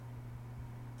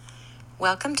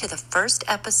Welcome to the first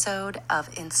episode of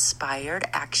Inspired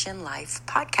Action Life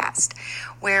podcast,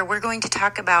 where we're going to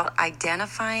talk about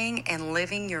identifying and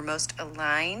living your most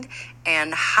aligned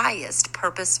and highest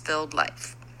purpose-filled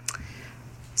life.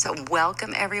 So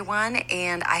welcome everyone,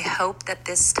 and I hope that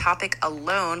this topic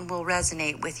alone will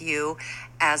resonate with you,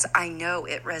 as I know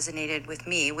it resonated with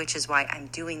me, which is why I'm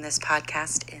doing this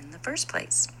podcast in the first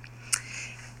place.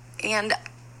 And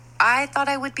I thought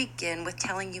I would begin with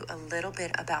telling you a little bit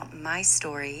about my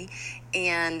story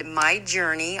and my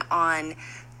journey on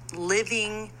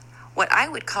living what I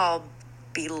would call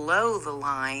below the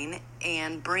line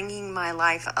and bringing my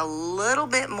life a little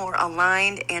bit more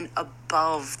aligned and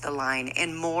above the line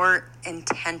and more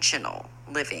intentional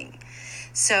living.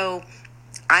 So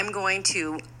I'm going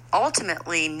to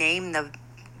ultimately name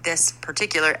this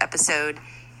particular episode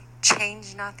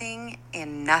Change Nothing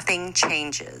and Nothing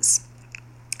Changes.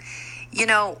 You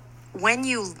know, when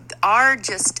you are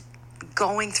just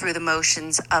going through the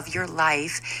motions of your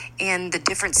life and the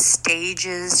different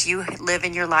stages you live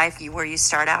in your life, where you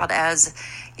start out as,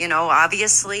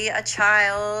 obviously a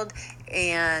child,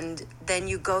 and then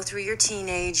you go through your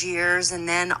teenage years, and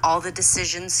then all the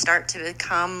decisions start to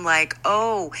become like,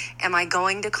 oh, am I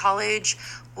going to college?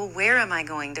 Well, where am I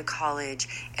going to college?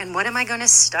 And what am I going to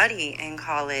study in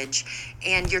college?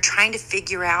 And you're trying to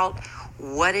figure out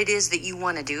what it is that you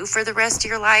want to do for the rest of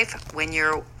your life when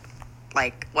you're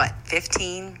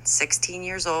 15, 16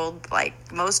 years old.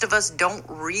 Like, most of us don't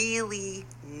really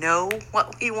know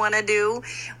what we want to do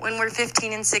when we're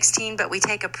 15 and 16, but we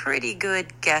take a pretty good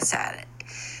guess at it.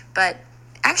 But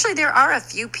actually, there are a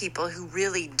few people who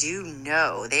really do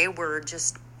know. They were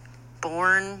just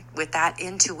born with that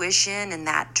intuition and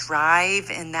that drive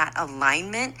and that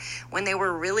alignment when they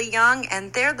were really young,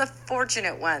 and they're the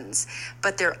fortunate ones,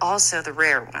 but they're also the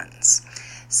rare ones.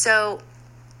 So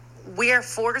we are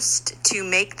forced to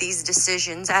make these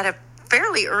decisions at a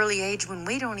fairly early age when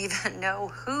we don't even know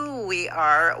who we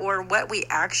are or what we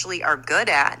actually are good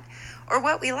at or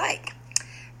what we like.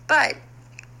 But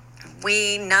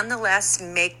we nonetheless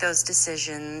make those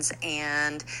decisions,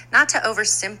 and not to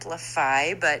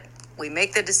oversimplify, but we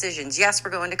make the decisions. Yes, we're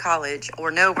going to college,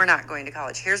 or no, we're not going to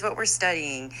college. Here's what we're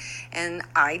studying. And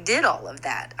I did all of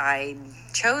that. I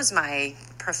chose my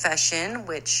profession,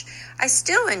 which I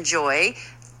still enjoy,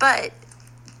 but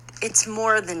it's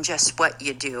more than just what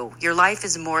you do. Your life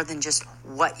is more than just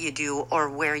what you do or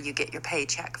where you get your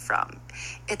paycheck from.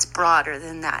 It's broader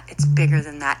than that. It's bigger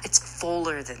than that. It's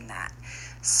fuller than that.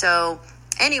 So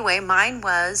anyway, mine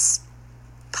was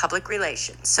public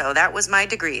relations. So that was my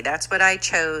degree. That's what I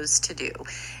chose to do.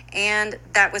 And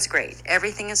that was great.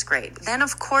 Everything is great. Then,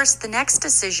 of course, the next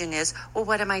decision is, well,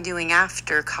 what am I doing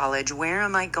after college? Where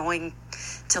am I going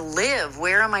to live?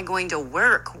 Where am I going to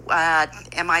work?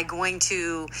 Am I going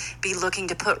to be looking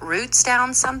to put roots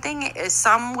down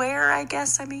somewhere, I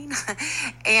guess,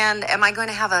 and am I going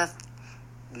to have a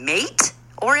mate?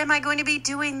 Or am I going to be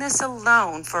doing this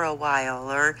alone for a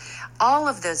while? Or all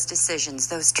of those decisions,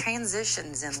 those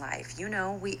transitions in life,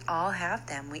 we all have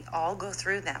them. We all go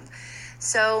through them.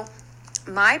 So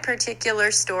my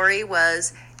particular story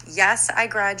was, yes, I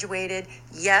graduated.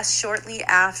 Yes, shortly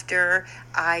after,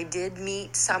 I did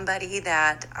meet somebody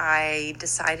that I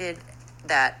decided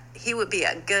that he would be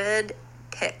a good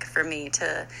pick for me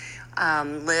to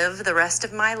live the rest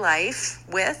of my life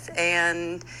with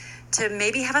and to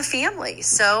maybe have a family.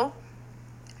 So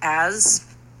as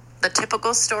the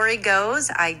typical story goes,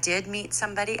 I did meet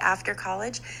somebody after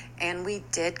college, and we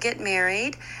did get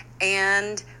married,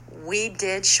 and we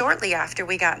did, shortly after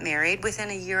we got married,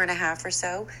 within a year and a half or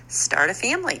so, start a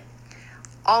family.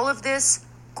 All of this,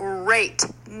 great.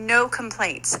 No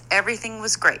complaints. Everything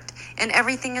was great. And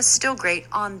everything is still great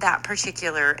on that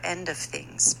particular end of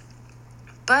things.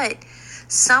 But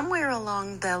somewhere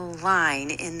along the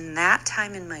line in that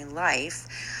time in my life,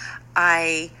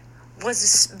 I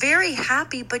was very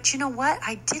happy, but you know what?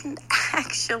 I didn't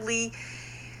actually,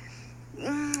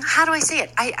 how do I say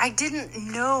it? I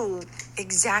didn't know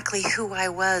exactly who I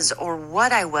was or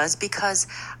what I was, because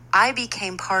I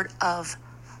became part of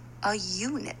a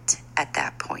unit at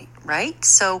that point, right?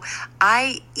 So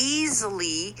I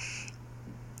easily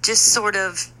just sort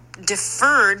of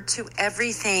deferred to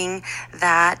everything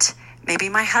that maybe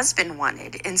my husband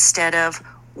wanted instead of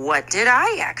what did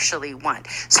I actually want.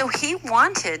 So he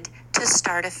wanted to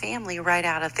start a family right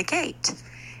out of the gate.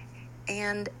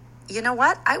 And you know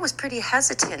what? I was pretty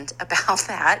hesitant about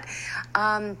that.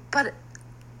 But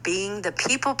being the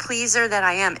people pleaser that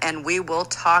I am, and we will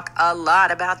talk a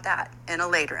lot about that in a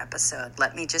later episode,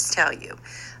 let me just tell you,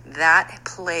 that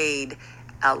played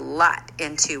a lot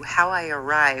into how I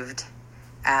arrived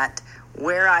at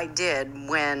where I did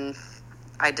when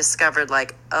I discovered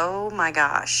like, oh my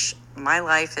gosh, my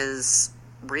life is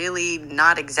really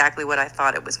not exactly what I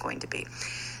thought it was going to be.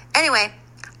 Anyway,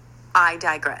 I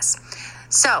digress.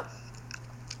 So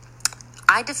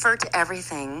I deferred to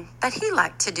everything that he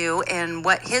liked to do and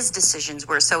what his decisions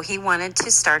were. So he wanted to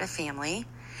start a family.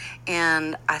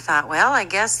 And I thought, well, I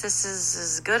guess this is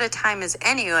as good a time as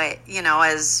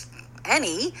as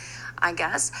any, I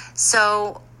guess.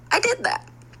 So I did that.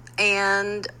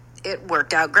 And it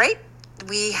worked out great.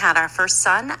 We had our first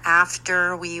son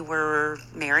after we were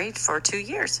married for 2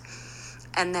 years.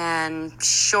 And then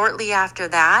shortly after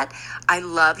that, I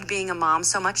loved being a mom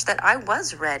so much that I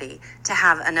was ready to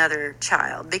have another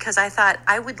child because I thought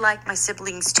I would like my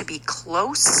siblings to be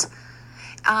close,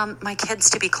 my kids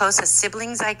to be close as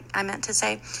siblings, I meant to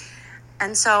say.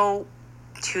 And so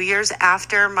 2 years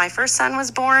after my first son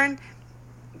was born,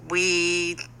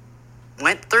 we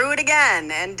went through it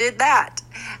again and did that.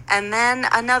 And then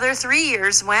another 3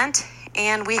 years went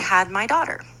and we had my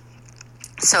daughter.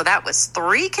 So that was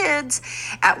 3 kids.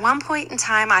 At one point in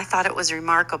time, I thought it was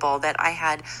remarkable that I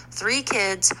had 3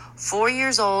 kids, 4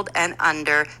 years old and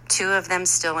under, 2 of them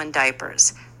still in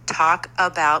diapers. Talk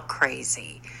about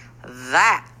crazy.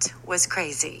 That was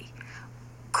crazy.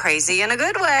 Crazy in a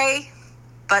good way,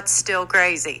 but still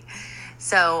crazy.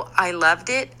 So I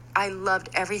loved it. I loved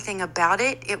everything about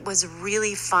it. It was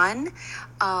really fun.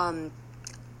 I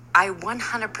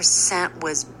 100%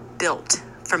 was built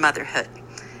for motherhood.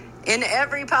 In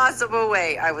every possible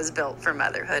way, I was built for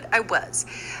motherhood. I was.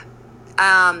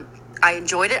 I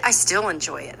enjoyed it. I still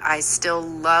enjoy it. I still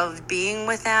loved being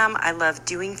with them. I loved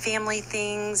doing family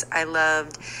things. I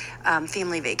loved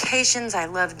family vacations. I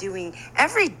loved doing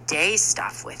everyday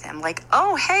stuff with them. Like,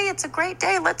 oh, hey, it's a great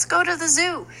day. Let's go to the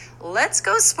zoo. Let's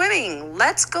go swimming.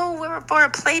 Let's go for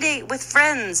a play date with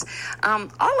friends.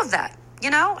 All of that.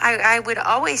 I would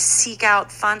always seek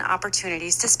out fun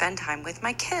opportunities to spend time with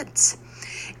my kids.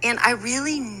 And I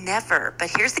really never,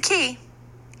 but here's the key.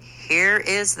 Here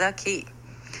is the key.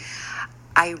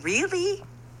 I really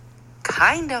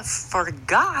kind of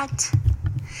forgot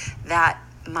that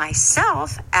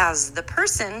myself as the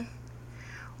person,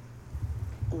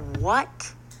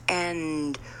 what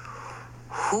and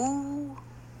who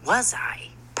was I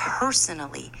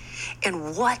personally?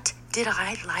 And what did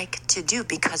I like to do?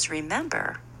 Because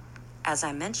remember, as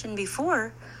I mentioned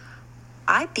before,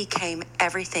 I became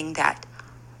everything that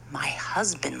my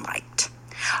husband liked.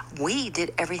 We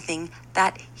did everything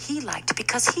that he liked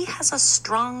because he has a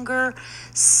stronger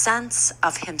sense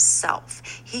of himself.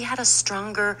 He had a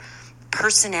stronger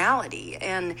personality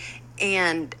and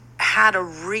had a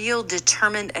real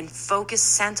determined and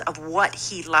focused sense of what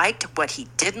he liked, what he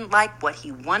didn't like, what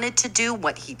he wanted to do,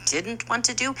 what he didn't want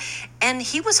to do. And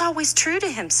he was always true to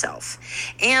himself.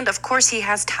 And of course, he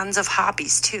has tons of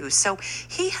hobbies too. So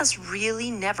he has really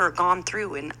never gone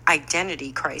through an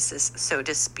identity crisis, so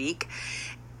to speak.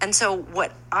 And so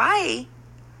what I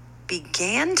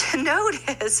began to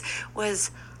notice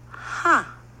was,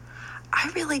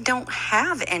 I really don't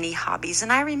have any hobbies.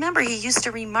 And I remember he used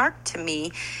to remark to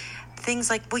me things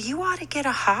like, well, you ought to get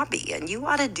a hobby and you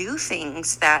ought to do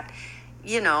things that,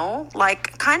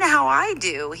 like kind of how I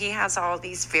do. He has all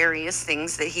these various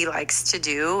things that he likes to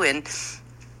do.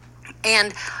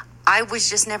 And I was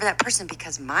just never that person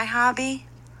because my hobby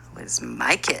was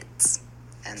my kids.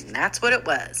 And that's what it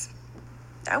was.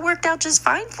 That worked out just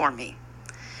fine for me.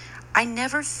 I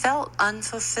never felt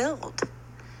unfulfilled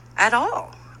at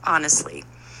all, honestly.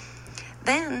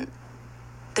 Then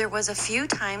there was a few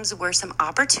times where some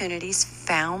opportunities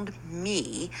found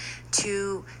me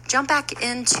to jump back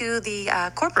into the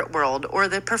corporate world or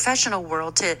the professional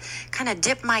world to kind of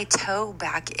dip my toe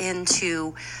back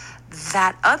into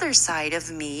that other side of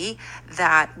me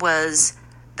that was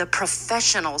the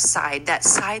professional side, that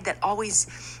side that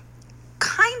always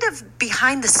kind of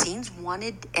behind the scenes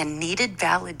wanted and needed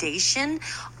validation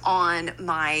on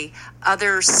my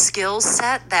other skill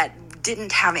set that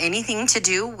didn't have anything to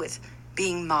do with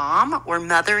being mom or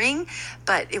mothering,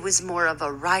 but it was more of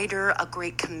a writer, a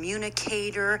great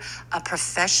communicator, a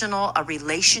professional, a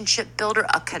relationship builder,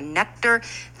 a connector,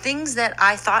 things that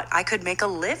I thought I could make a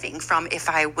living from if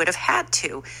I would have had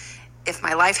to, if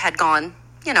my life had gone,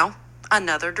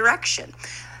 another direction.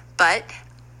 But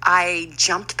I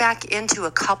jumped back into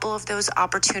a couple of those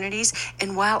opportunities.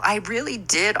 And while I really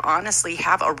did honestly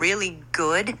have a really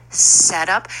good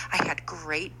setup, I had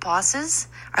great bosses.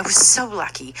 I was so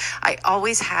lucky. I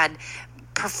always had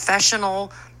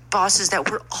professional bosses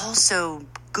that were also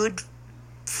good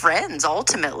friends.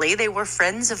 Ultimately, they were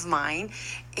friends of mine.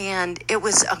 And it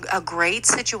was a great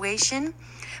situation.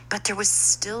 But there was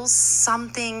still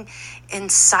something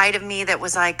inside of me that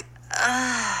was like,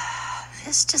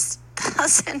 this just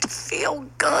doesn't feel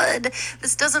good.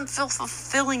 This doesn't feel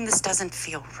fulfilling. This doesn't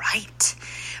feel right.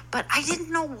 But I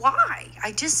didn't know why.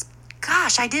 I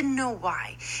didn't know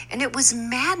why. And it was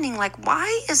maddening. Like,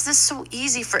 why is this so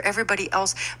easy for everybody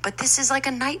else, but this is like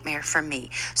a nightmare for me?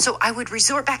 So I would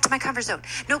resort back to my comfort zone.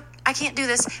 Nope, I can't do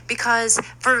this because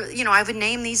I would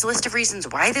name these list of reasons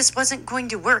why this wasn't going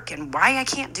to work and why I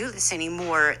can't do this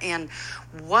anymore. And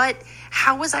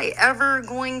how was I ever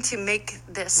going to make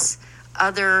this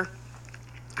other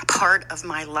part of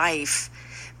my life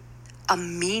a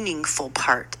meaningful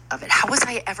part of it? How was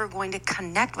I ever going to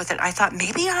connect with it? I thought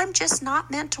maybe I'm just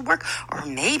not meant to work, or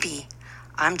maybe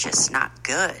I'm just not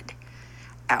good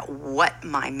at what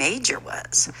my major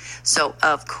was. So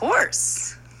of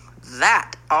course,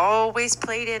 that always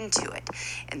played into it.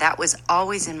 And that was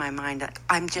always in my mind, that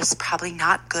I'm just probably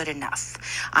not good enough.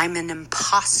 I'm an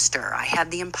imposter. I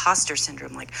had the imposter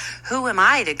syndrome. Like, who am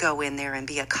I to go in there and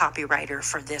be a copywriter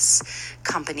for this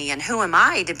company? And who am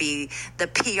I to be the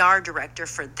PR director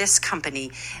for this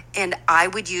company? And I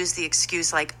would use the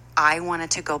excuse like, I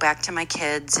wanted to go back to my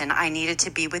kids and I needed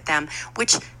to be with them,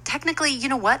 which technically, you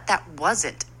know what? That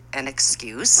wasn't an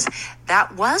excuse.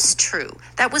 That was true.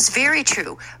 That was very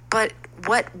true. But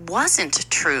what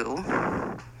wasn't true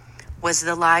was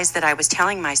the lies that I was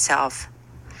telling myself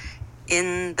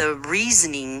in the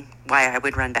reasoning why I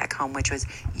would run back home, which was,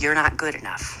 you're not good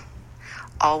enough.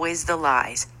 Always the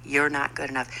lies. You're not good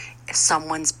enough.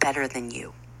 Someone's better than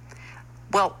you.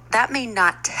 Well, that may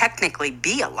not technically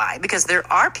be a lie, because there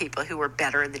are people who are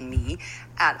better than me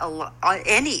at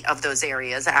any of those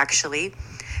areas, actually.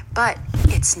 But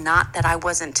it's not that I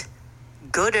wasn't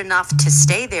good enough to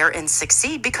stay there and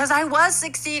succeed, because I was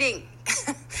succeeding.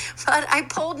 But I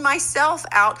pulled myself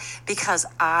out because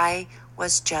I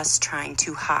was just trying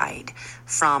to hide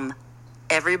from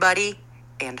everybody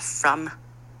and from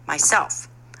myself.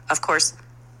 Of course,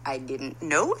 I didn't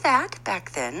know that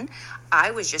back then.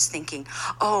 I was just thinking,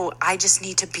 oh, I just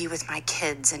need to be with my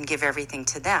kids and give everything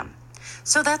to them.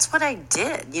 So that's what I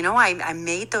did. I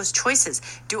made those choices.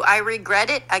 Do I regret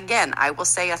it? Again, I will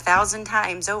say 1,000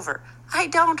 times over, I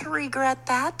don't regret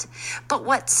that. But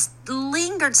what still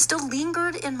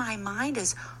lingered in my mind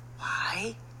is,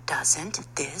 why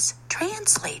doesn't this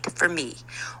translate for me?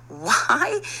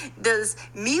 Why does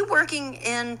me working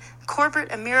in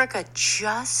corporate America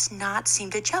just not seem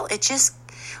to gel? It just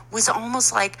was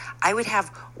almost like I would have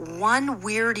one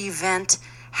weird event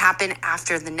happen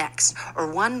after the next,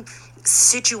 or one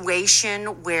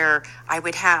situation where I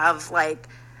would have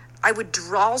I would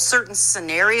draw certain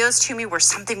scenarios to me where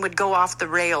something would go off the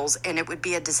rails and it would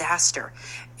be a disaster.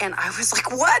 And I was like,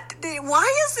 what?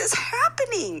 Why is this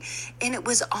happening? And it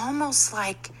was almost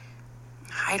like,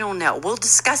 I don't know. We'll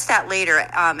discuss that later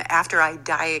after I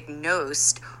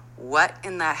diagnosed what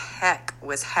in the heck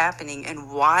was happening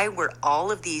and why were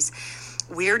all of these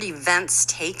weird events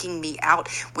taking me out,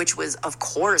 which was, of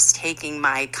course, taking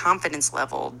my confidence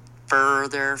level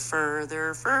further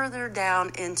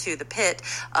down into the pit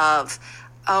of,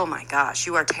 oh my gosh,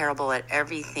 you are terrible at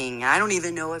everything. I don't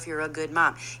even know if you're a good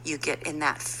mom. You get in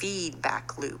that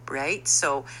feedback loop, right?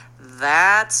 So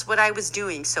that's what I was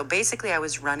doing. So basically I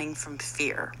was running from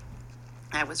fear.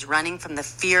 I was running from the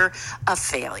fear of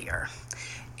failure.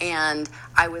 And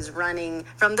I was running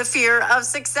from the fear of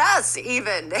success,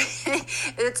 even.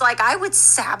 It's like I would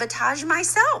sabotage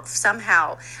myself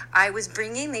somehow. I was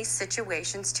bringing these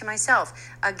situations to myself.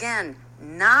 Again,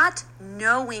 not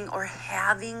knowing or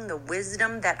having the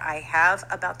wisdom that I have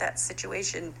about that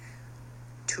situation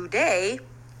today.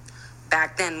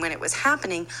 Back then, when it was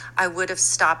happening, I would have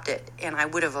stopped it and I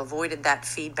would have avoided that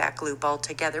feedback loop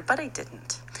altogether, but I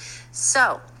didn't.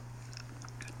 So,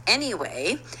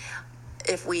 anyway,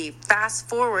 if we fast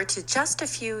forward to just a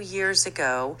few years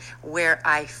ago, where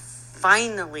I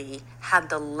finally had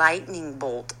the lightning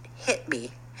bolt hit me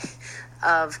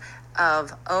of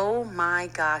oh my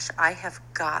gosh, I have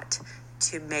got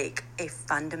to make a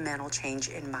fundamental change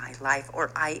in my life,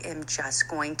 or I am just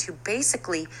going to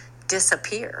basically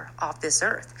disappear off this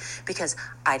earth, because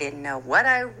I didn't know what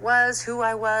I was, who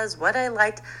I was, what I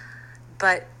liked,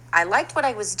 but I liked what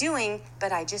I was doing,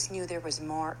 but I just knew there was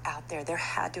more out there. There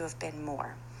had to have been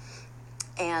more.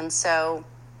 And so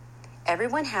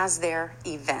everyone has their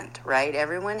event, right?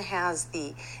 Everyone has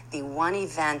the one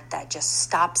event that just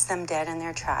stops them dead in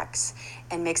their tracks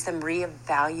and makes them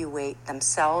reevaluate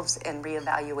themselves and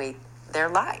reevaluate their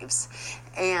lives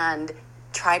and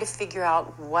try to figure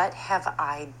out, what have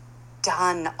I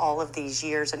done all of these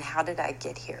years and how did I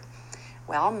get here?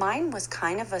 Well, mine was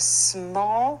kind of a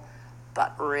small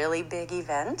but really big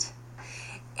event.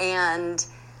 And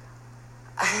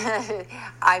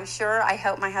I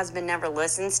hope my husband never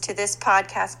listens to this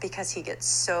podcast because he gets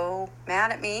so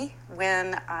mad at me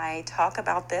when I talk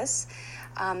about this.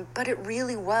 But it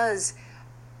really was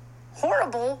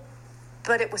horrible,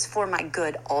 but it was for my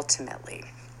good ultimately.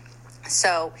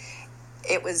 So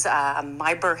it was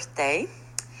my birthday,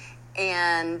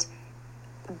 and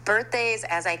birthdays,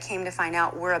 as I came to find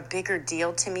out, were a bigger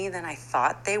deal to me than I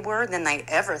thought they were, than I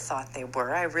ever thought they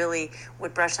were. I really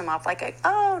would brush them off like,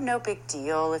 oh, no big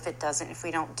deal if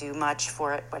we don't do much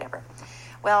for it, whatever.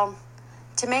 Well,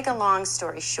 to make a long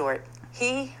story short,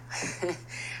 he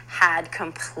had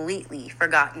completely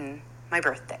forgotten my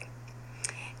birthday,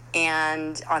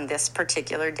 and on this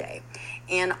particular day.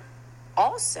 And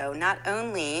also, not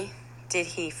only did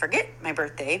he forget my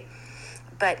birthday,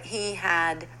 but he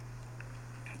had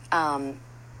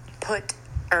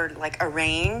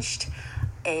arranged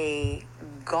a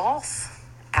golf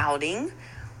outing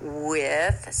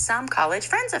with some college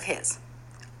friends of his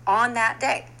on that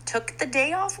day. Took the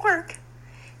day off work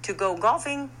to go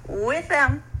golfing with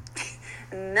them,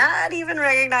 not even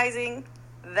recognizing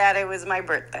that it was my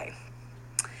birthday.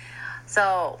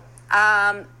 So,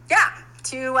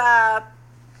 to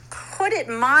put it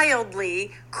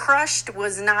mildly, crushed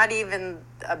was not even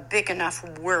a big enough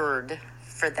word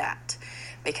for that,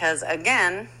 because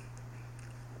again,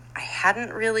 I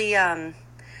hadn't really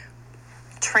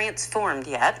transformed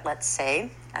yet, let's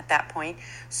say, at that point.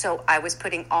 So I was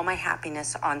putting all my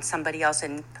happiness on somebody else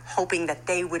and hoping that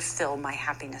they would fill my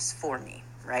happiness for me,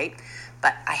 right?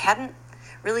 But I hadn't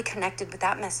really connected with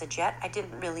that message yet. I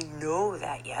didn't really know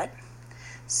that yet.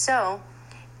 So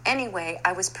anyway,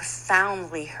 I was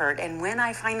profoundly hurt. And when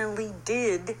I finally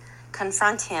did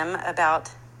confront him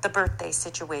about the birthday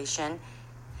situation,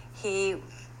 he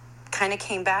kind of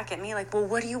came back at me like, well,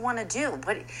 what do you want to do?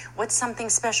 What's something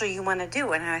special you want to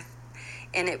do? And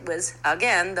it was,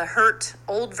 again, the hurt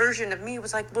old version of me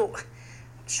was like, well,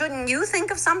 shouldn't you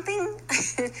think of something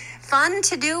fun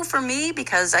to do for me?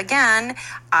 Because again,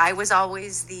 I was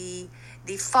always the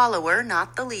follower,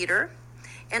 not the leader.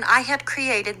 And I had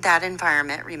created that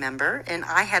environment, remember? And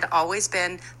I had always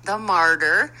been the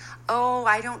martyr. Oh,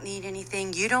 I don't need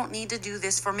anything. You don't need to do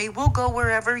this for me. We'll go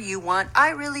wherever you want.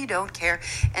 I really don't care.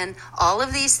 And all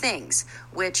of these things,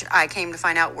 which I came to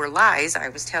find out were lies, I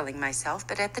was telling myself.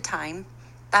 But at the time,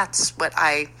 that's what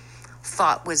I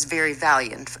thought was very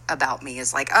valiant about me,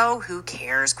 is like, oh, who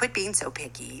cares? Quit being so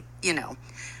picky,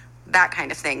 that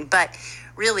kind of thing. But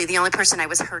really, the only person I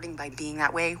was hurting by being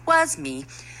that way was me.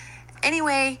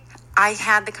 Anyway, I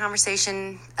had the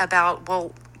conversation about,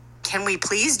 well, can we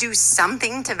please do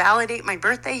something to validate my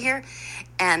birthday here?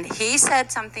 And he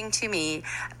said something to me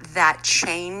that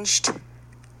changed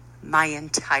my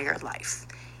entire life.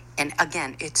 And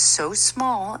again, it's so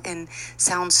small and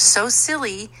sounds so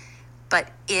silly, but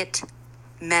it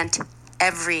meant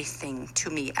everything to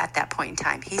me at that point in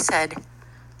time. He said,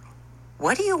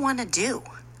 what do you want to do?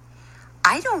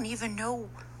 I don't even know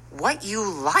what you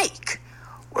like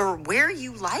or where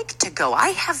you like to go. I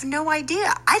have no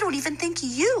idea. I don't even think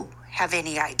you have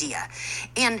any idea.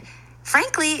 And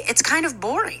frankly, it's kind of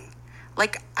boring.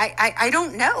 Like, I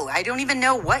don't know. I don't even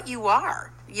know what you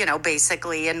are,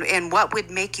 basically, and what would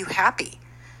make you happy.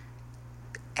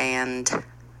 And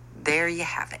there you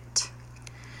have it.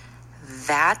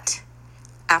 That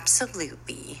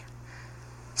absolutely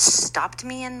stopped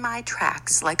me in my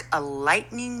tracks like a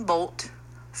lightning bolt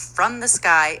from the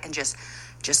sky and just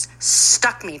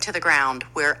stuck me to the ground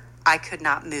where I could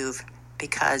not move,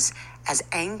 because as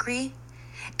angry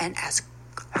and as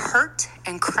hurt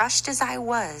and crushed as I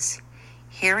was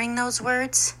hearing those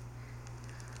words,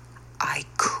 I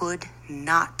could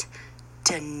not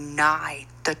deny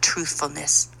the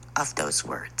truthfulness of those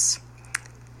words.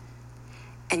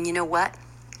 And you know what?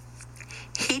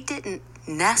 He didn't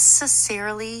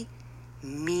necessarily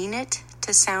mean it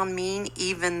to sound mean,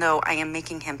 even though I am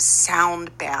making him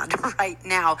sound bad right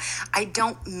now. I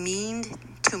don't mean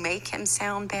to make him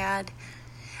sound bad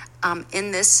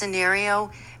in this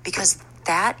scenario, because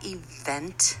that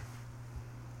event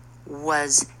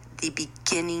was the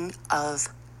beginning of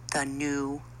the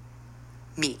new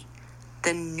me,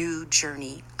 the new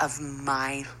journey of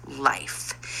my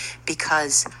life.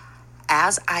 Because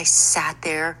as I sat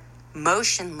there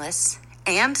motionless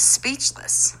and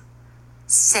speechless,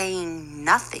 saying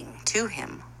nothing to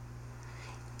him,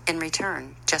 in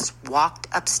return, just walked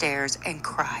upstairs and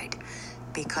cried,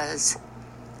 because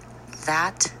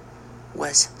that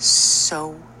was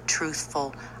so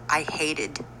truthful. I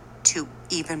hated to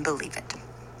even believe it.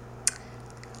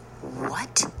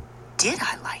 What did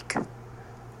I like?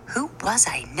 Who was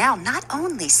I now? Not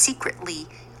only secretly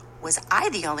was I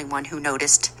the only one who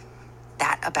noticed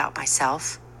that that about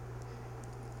myself,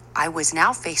 I was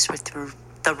now faced with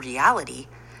the reality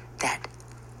that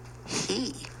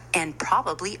he and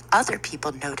probably other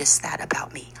people noticed that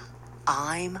about me.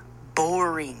 I'm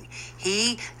boring.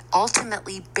 He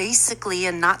ultimately, basically,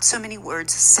 in not so many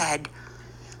words, said,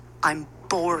 I'm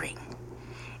boring.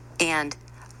 And,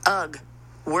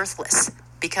 worthless,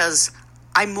 because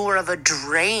I'm more of a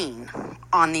drain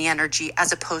on the energy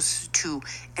as opposed to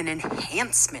an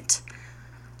enhancement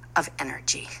of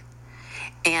energy.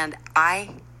 And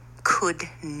I could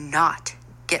not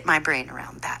get my brain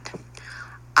around that.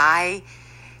 I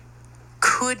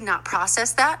could not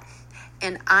process that.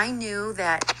 And I knew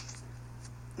that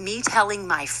me telling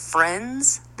my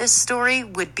friends this story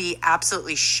would be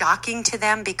absolutely shocking to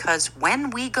them, because when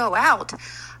we go out,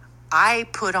 I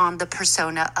put on the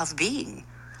persona of being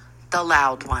the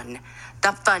loud one,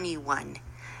 the funny one,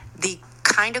 the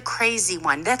kind of crazy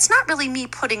one. That's not really me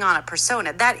putting on a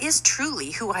persona. That is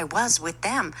truly who I was with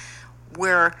them,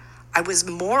 where I was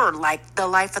more like the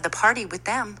life of the party with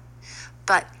them.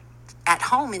 But at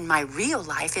home, in my real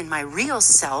life, in my real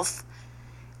self,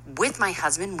 with my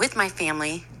husband, with my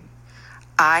family,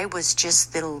 I was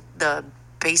just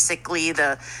basically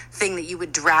the thing that you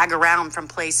would drag around from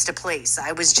place to place.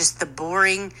 I was just the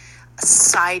boring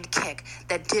sidekick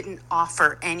that didn't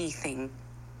offer anything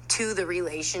to the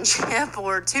relationship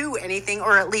or to anything,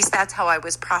 or at least that's how I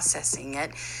was processing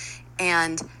it.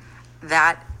 And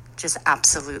that just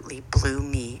absolutely blew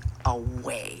me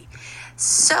away.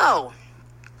 So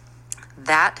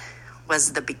that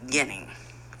was the beginning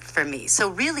for me. So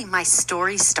really my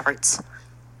story starts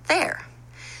there.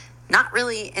 Not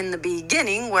really in the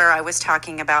beginning where I was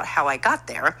talking about how I got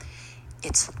there.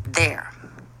 It's there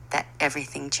that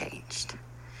everything changed.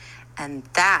 And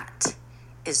that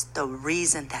is the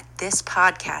reason that this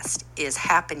podcast is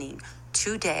happening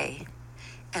today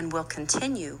and will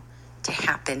continue to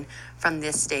happen from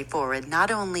this day forward.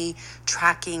 Not only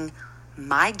tracking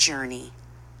my journey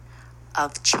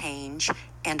of change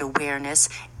and awareness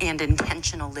and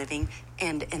intentional living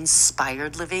and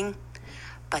inspired living,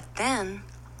 but then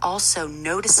also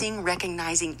noticing,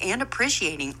 recognizing, and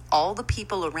appreciating all the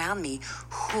people around me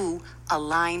who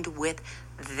aligned with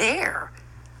their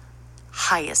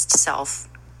highest self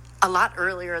a lot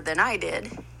earlier than I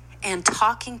did, and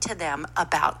talking to them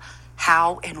about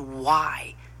how and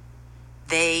why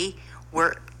they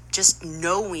were just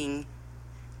knowing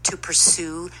to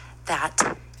pursue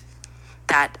that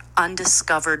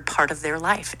undiscovered part of their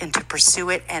life, and to pursue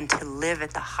it and to live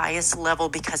at the highest level,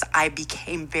 because I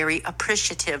became very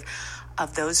appreciative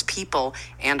of those people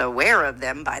and aware of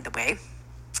them, by the way,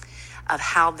 of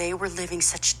how they were living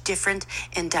such different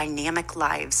and dynamic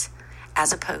lives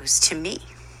as opposed to me.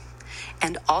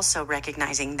 And also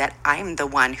recognizing that I'm the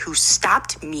one who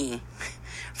stopped me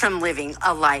from living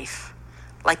a life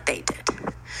like they did.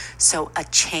 So a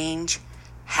change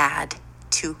had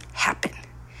to happen.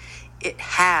 It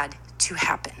had to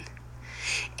happen.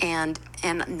 And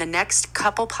in the next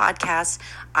couple podcasts,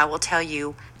 I will tell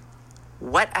you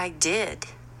what I did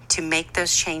to make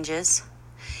those changes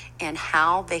and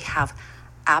how they have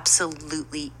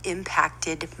absolutely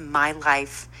impacted my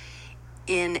life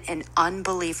in an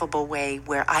unbelievable way,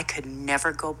 where I could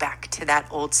never go back to that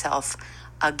old self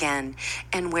again,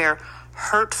 and where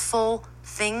hurtful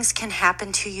things can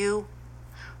happen to you,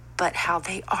 but how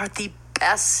they are the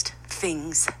best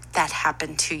things that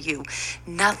happen to you.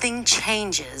 Nothing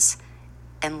changes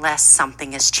unless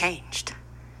something is changed.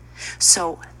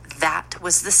 So that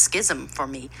was the schism for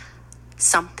me.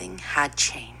 Something had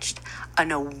changed.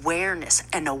 An awareness,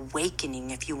 an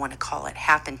awakening, if you want to call it,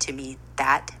 happened to me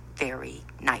that very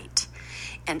night.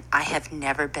 And I have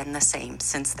never been the same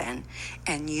since then.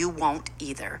 And you won't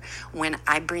either. When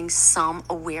I bring some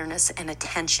awareness and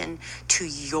attention to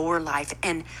your life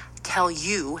and tell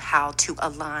you how to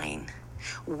align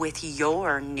with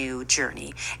your new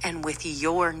journey and with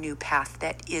your new path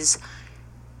that is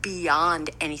beyond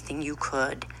anything you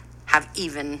could have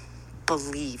even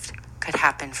believed could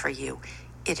happen for you.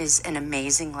 It is an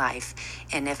amazing life.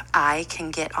 And if I can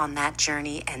get on that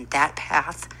journey and that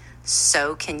path,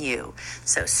 so can you.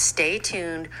 So stay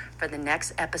tuned for the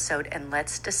next episode, and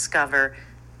let's discover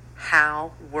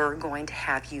how we're going to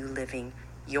have you living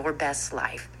your best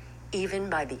life, even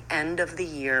by the end of the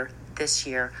year, this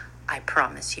year, I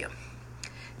promise you.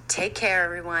 Take care,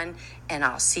 everyone, and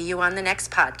I'll see you on the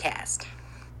next podcast.